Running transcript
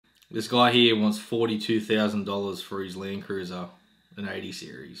This guy here wants $42,000 for his Land Cruiser, an 80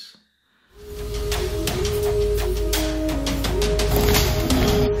 series.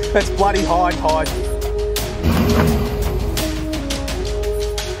 That's bloody high tide.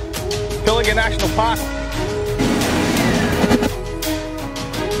 Pilliga National Park.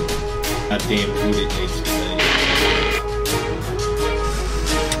 How damn good it needs to be.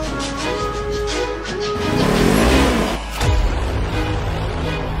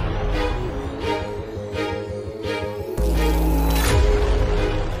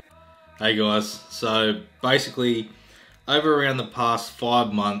 Hey guys, so basically over around the past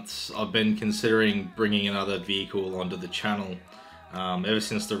 5 months I've been considering bringing another vehicle onto the channel. Ever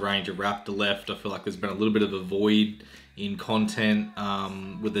since the Ranger Raptor left, I feel like there's been a little bit of a void in content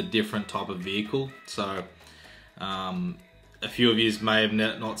with a different type of vehicle. So a few of you may have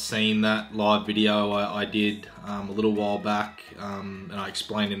not seen that live video I did a little while back, and I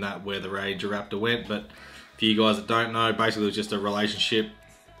explained in that where the Ranger Raptor went. But for you guys that don't know, basically it was just a relationship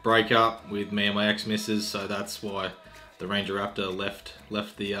breakup with me and my ex-missus, so that's why the Ranger Raptor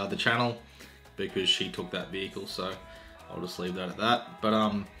left the channel, because she took that vehicle. So I'll just leave that at that.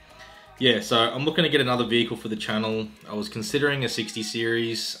 But yeah, so I'm looking to get another vehicle for the channel. I was considering a 60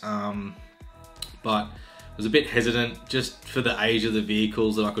 series, but was a bit hesitant just for the age of the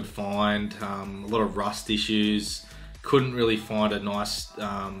vehicles that I could find. A lot of rust issues. Couldn't really find a nice,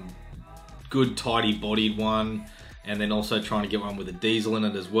 good tidy bodied one. And then also trying to get one with a diesel in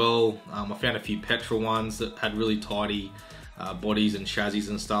it as well. I found a few petrol ones that had really tidy bodies and chassis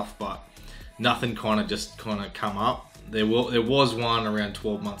and stuff, but nothing kind of come up. There was one around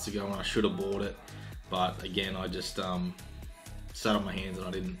 12 months ago and I should have bought it, but again I just sat on my hands and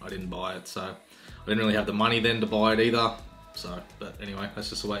I didn't buy it. So I didn't really have the money then to buy it either. So, but anyway,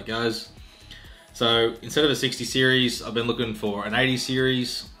 that's just the way it goes. So instead of a 60 series, I've been looking for an 80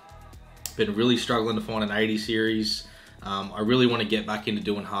 series. Been really struggling to find an 80 series. I really want to get back into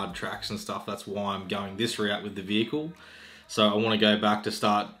doing hard tracks and stuff. That's why I'm going this route with the vehicle. So I want to go back to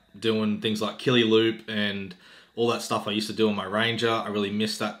start doing things like Killy Loop and all that stuff I used to do on my Ranger. I really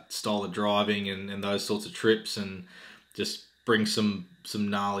miss that style of driving and those sorts of trips, and just bring some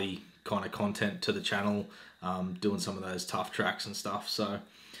gnarly kind of content to the channel, doing some of those tough tracks and stuff. So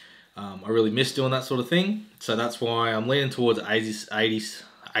I really miss doing that sort of thing. So that's why I'm leaning towards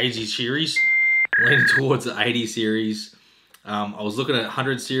 80 series, leaning towards the 80 series. I was looking at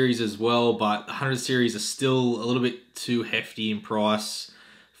 100 series as well, but 100 series are still a little bit too hefty in price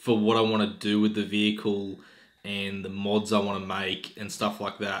for what I want to do with the vehicle and the mods I want to make and stuff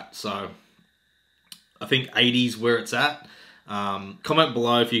like that. So I think 80's where it's at. Comment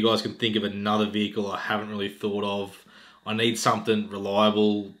below if you guys can think of another vehicle I haven't really thought of. I need something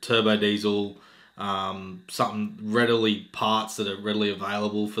reliable, turbo diesel, something parts that are readily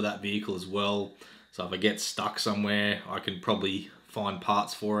available for that vehicle as well. So if I get stuck somewhere, I can probably find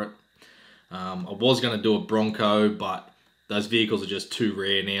parts for it. I was going to do a Bronco, but those vehicles are just too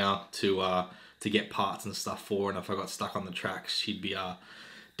rare now to get parts and stuff for. And if I got stuck on the tracks, she'd be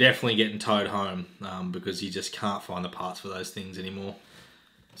definitely getting towed home, because you just can't find the parts for those things anymore.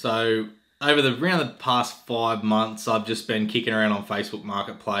 So around the past 5 months, I've just been kicking around on Facebook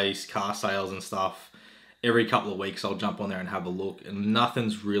Marketplace, car sales and stuff. Every couple of weeks I'll jump on there and have a look, and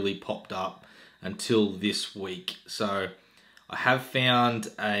nothing's really popped up until this week. So I have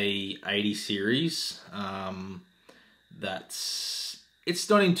found a 80 series it's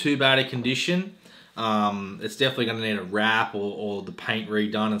not in too bad a condition. It's definitely going to need a wrap or the paint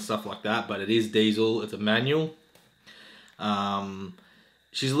redone and stuff like that, but it is diesel, it's a manual.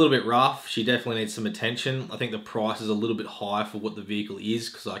 She's a little bit rough. She definitely needs some attention. I think the price is a little bit high for what the vehicle is,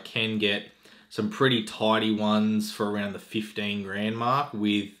 because I can get some pretty tidy ones for around the 15 grand mark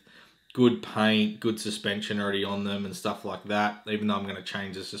with good paint, good suspension already on them and stuff like that, even though I'm going to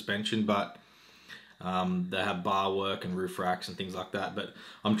change the suspension. But they have bar work and roof racks and things like that. But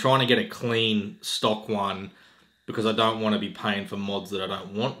I'm trying to get a clean stock one because I don't want to be paying for mods that I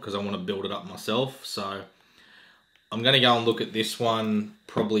don't want, because I want to build it up myself. So I'm going to go and look at this one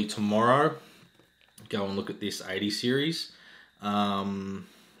probably tomorrow. Go and look at this 80 series.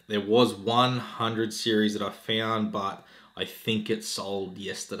 There was 100 series that I found, but I think it sold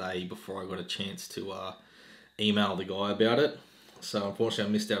yesterday before I got a chance to email the guy about it. So unfortunately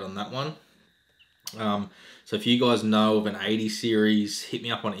I missed out on that one. So if you guys know of an 80 series, hit me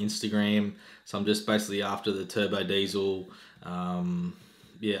up on Instagram. So I'm just basically after the turbo diesel.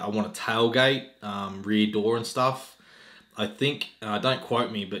 Yeah, I want a tailgate, rear door and stuff. I think, don't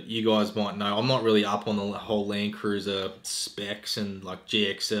quote me, but you guys might know, I'm not really up on the whole Land Cruiser specs and like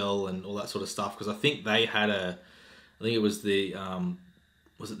GXL and all that sort of stuff, because I think they had I think it was the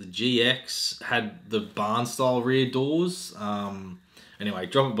was it the GX had the barn style rear doors. Anyway,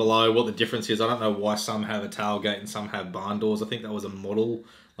 drop it below what the difference is. I don't know why some have a tailgate and some have barn doors. I think that was a model,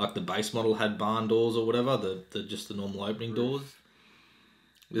 like the base model had barn doors or whatever, the just the normal opening doors.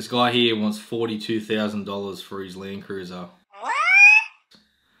 This guy here wants $42,000 for his Land Cruiser.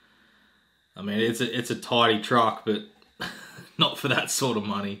 I mean, it's a tidy truck, but not for that sort of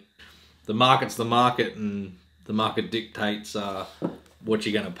money. The market's the market, and the market dictates what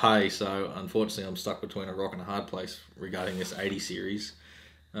you're going to pay. So unfortunately, I'm stuck between a rock and a hard place regarding this 80 series.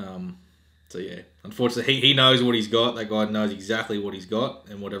 So yeah, unfortunately, he knows what he's got. That guy knows exactly what he's got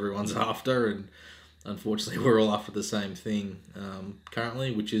and what everyone's after. And unfortunately, we're all after the same thing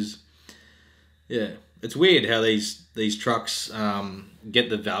currently, which is, yeah, it's weird how these trucks get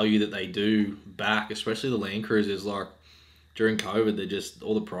the value that they do back, especially the Land Cruisers. Like during COVID, they're just,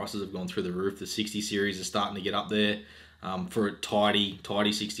 all the prices have gone through the roof. The 60 series is starting to get up there for a tidy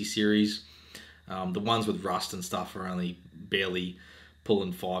 60 series. The ones with rust and stuff are only barely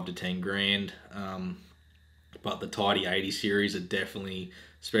pulling 5 to 10 grand. But the tidy 80 series are definitely,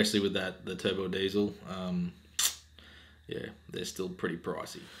 especially with the turbo diesel, yeah, they're still pretty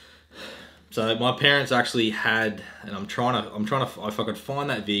pricey. So my parents actually had, and I'm trying to, if I could find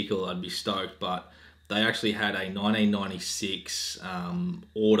that vehicle, I'd be stoked, but they actually had a 1996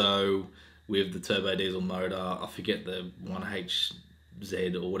 auto with the turbo diesel motor. I forget the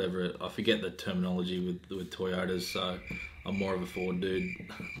 1HZ or whatever. I forget the terminology with Toyotas, so I'm more of a Ford dude.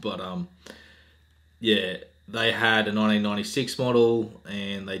 But yeah, they had a 1996 model,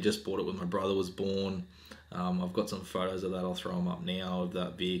 and they just bought it when my brother was born. I've got some photos of that. I'll throw them up now of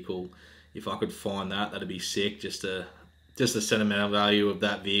that vehicle. If I could find that, that'd be sick. Just the sentimental value of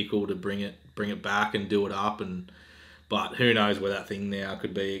that vehicle to bring it back and do it up. But who knows where that thing now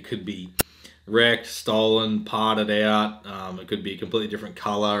could be? It could be wrecked, stolen, parted out. It could be a completely different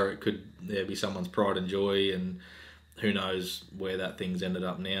color. It could be someone's pride and joy, and who knows where that thing's ended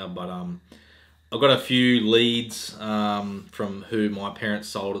up now. But I've got a few leads from who my parents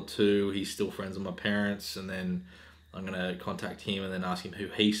sold it to. He's still friends with my parents, and then I'm going to contact him and then ask him who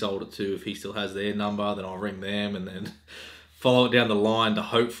he sold it to. If he still has their number, then I'll ring them and then follow it down the line to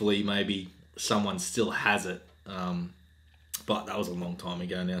hopefully maybe someone still has it. But that was a long time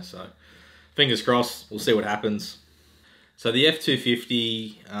ago now, so fingers crossed. We'll see what happens. So the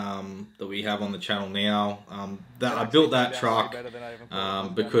F250 that we have on the channel now, I built that truck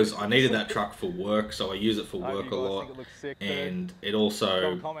because I needed that truck for work, so I use it for work a lot, and it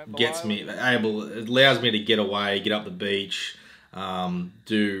also gets me it allows me to get away, get up the beach,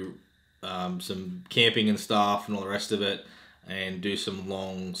 do some camping and stuff and all the rest of it, and do some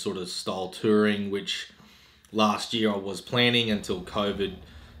long sort of style touring, which last year I was planning until COVID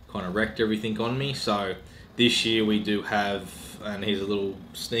kind of wrecked everything on me. So this year we do have, and here's a little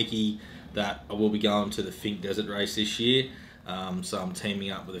sneaky, that I will be going to the Finke Desert Race this year. So I'm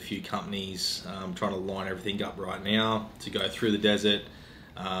teaming up with a few companies, trying to line everything up right now to go through the desert,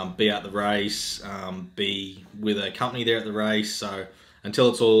 be at the race, be with a company there at the race. So until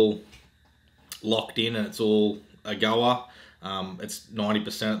it's all locked in and it's all a goer, it's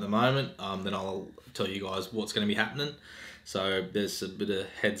 90% at the moment, then I'll tell you guys what's going to be happening. So there's a bit of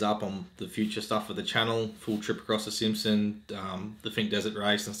heads up on the future stuff for the channel, full trip across the Simpson, the Finke Desert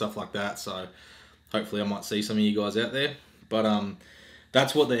Race and stuff like that. So hopefully I might see some of you guys out there. But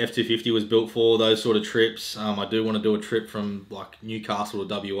that's what the F250 was built for, those sort of trips. I do want to do a trip from like Newcastle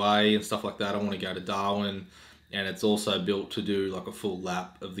to WA and stuff like that. I want to go to Darwin, and it's also built to do like a full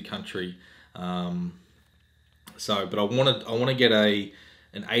lap of the country. But I want to get an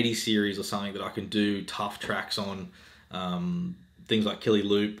 80 series or something that I can do tough tracks on. Things like Killy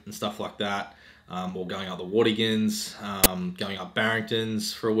Loop and stuff like that, or going up the Watergans, going up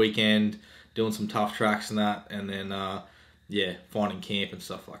Barringtons for a weekend, doing some tough tracks and that, and then yeah, finding camp and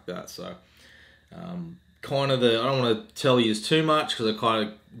stuff like that. So kind of I don't want to tell you too much because I kind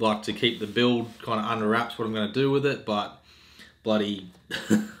of like to keep the build kind of under wraps what I'm going to do with it. But bloody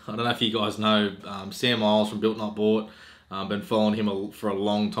I don't know if you guys know Sam Miles from Built Not Bought. I've been following him for a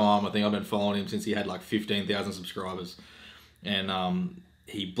long time. I think I've been following him since he had like 15,000 subscribers. And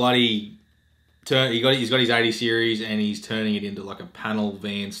he bloody he's got his 80 series, and he's turning it into like a panel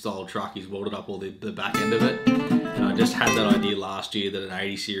van style truck. He's welded up all the back end of it. And I just had that idea last year that an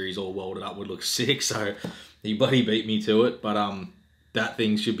 80 series all welded up would look sick. So he bloody beat me to it. But that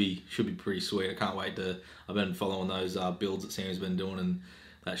thing should be pretty sweet. I can't wait to. I've been following those builds that Sam's been doing, and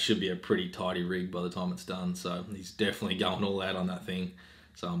that should be a pretty tidy rig by the time it's done. So he's definitely going all out on that thing.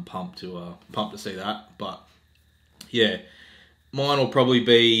 So I'm pumped to see that. But yeah, mine will probably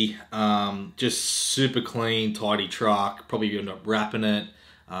be just super clean, tidy truck. Probably end up wrapping it,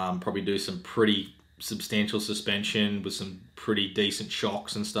 Probably do some pretty substantial suspension with some pretty decent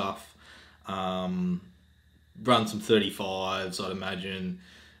shocks and stuff. Run some 35s, I'd imagine,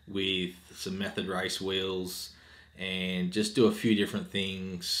 with some method race wheels, and just do a few different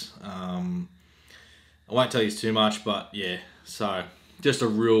things. I won't tell you too much, but yeah, so just a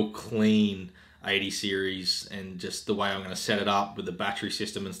real clean 80 series, and just the way I'm going to set it up with the battery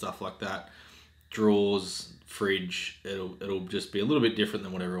system and stuff like that, drawers, fridge, it'll just be a little bit different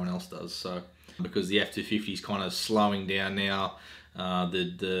than what everyone else does. So because the F250 is kind of slowing down now,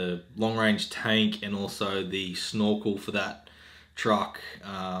 the long range tank and also the snorkel for that truck,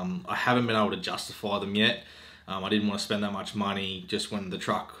 I haven't been able to justify them yet. I didn't want to spend that much money just when the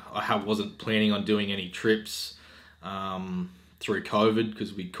truck, wasn't planning on doing any trips through COVID,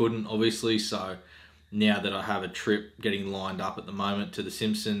 because we couldn't, obviously. So now that I have a trip getting lined up at the moment to the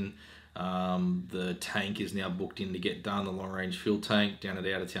Simpson, the tank is now booked in to get done, the long range fuel tank down at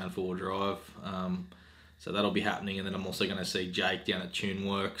Out of Town 4-wheel drive. So that'll be happening, and then I'm also going to see Jake down at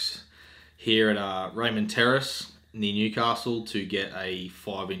TuneWorks here at Raymond Terrace near Newcastle to get a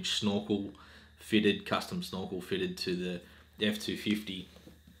 5-inch snorkel fitted, custom snorkel fitted to the F250.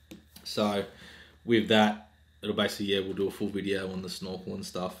 So with that, it'll basically, we'll do a full video on the snorkel and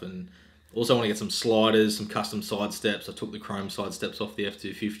stuff. And also want to get some sliders, some custom side steps. I took the chrome side steps off the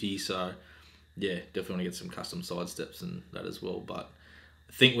F250, so yeah, definitely want to get some custom side steps and that as well. But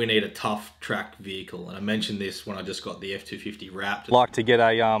I think we need a tough track vehicle, and I mentioned this when I just got the F250 wrapped. I'd like to get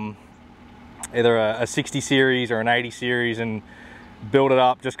a either a 60 series or an 80 series and build it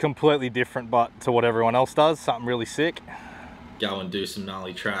up just completely different, but to what everyone else does, something really sick. Go and do some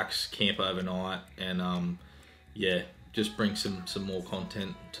gnarly tracks, camp overnight, and yeah, just bring some more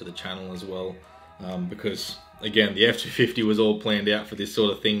content to the channel as well, because again, the F250 was all planned out for this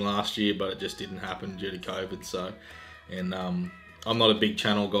sort of thing last year, but it just didn't happen due to COVID. So, and I'm not a big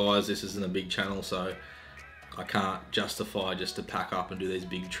channel, guys. This isn't a big channel, so I can't justify just to pack up and do these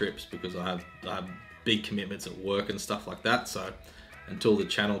big trips, because I have big commitments at work and stuff like that. So until the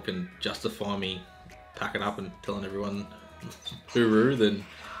channel can justify me packing up and telling everyone hooroo, then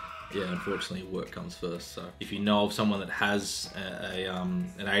yeah, unfortunately work comes first. So if you know of someone that has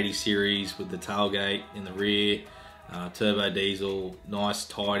an 80 series with the tailgate in the rear, turbo diesel, nice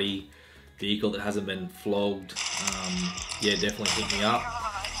tidy vehicle that hasn't been flogged, yeah, definitely hit me up.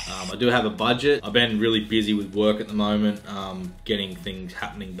 I do have a budget. I've been really busy with work at the moment, getting things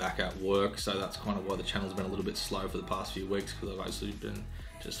happening back at work, so that's kind of why the channel's been a little bit slow for the past few weeks, because I've actually been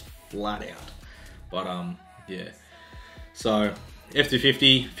just flat out. But yeah, so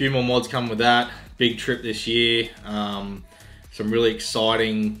F250, a few more mods coming with that. Big trip this year. Some really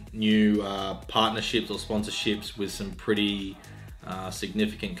exciting new partnerships or sponsorships with some pretty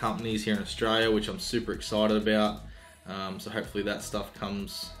significant companies here in Australia, which I'm super excited about. So hopefully that stuff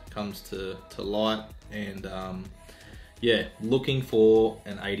comes to light. And yeah, looking for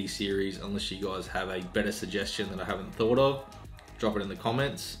an 80 series. Unless you guys have a better suggestion that I haven't thought of, drop it in the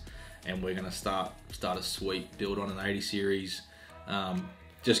comments, and we're gonna start a sweet build on an 80 series.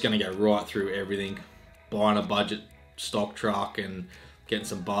 Just gonna go right through everything, buying a budget stock truck and getting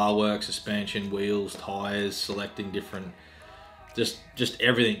some bar work, suspension, wheels, tires, selecting different, just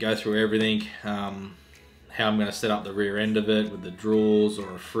everything, go through everything. How I'm gonna set up the rear end of it with the drawers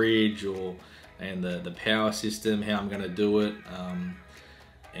or a fridge, and the power system, how I'm gonna do it.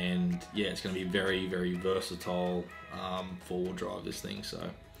 And yeah, it's gonna be very, very versatile 4-wheel drive, this thing. So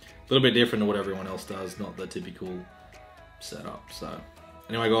a little bit different to what everyone else does, not the typical setup. So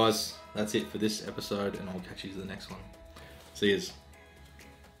anyway, guys, that's it for this episode, and I'll catch you to the next one. See yous.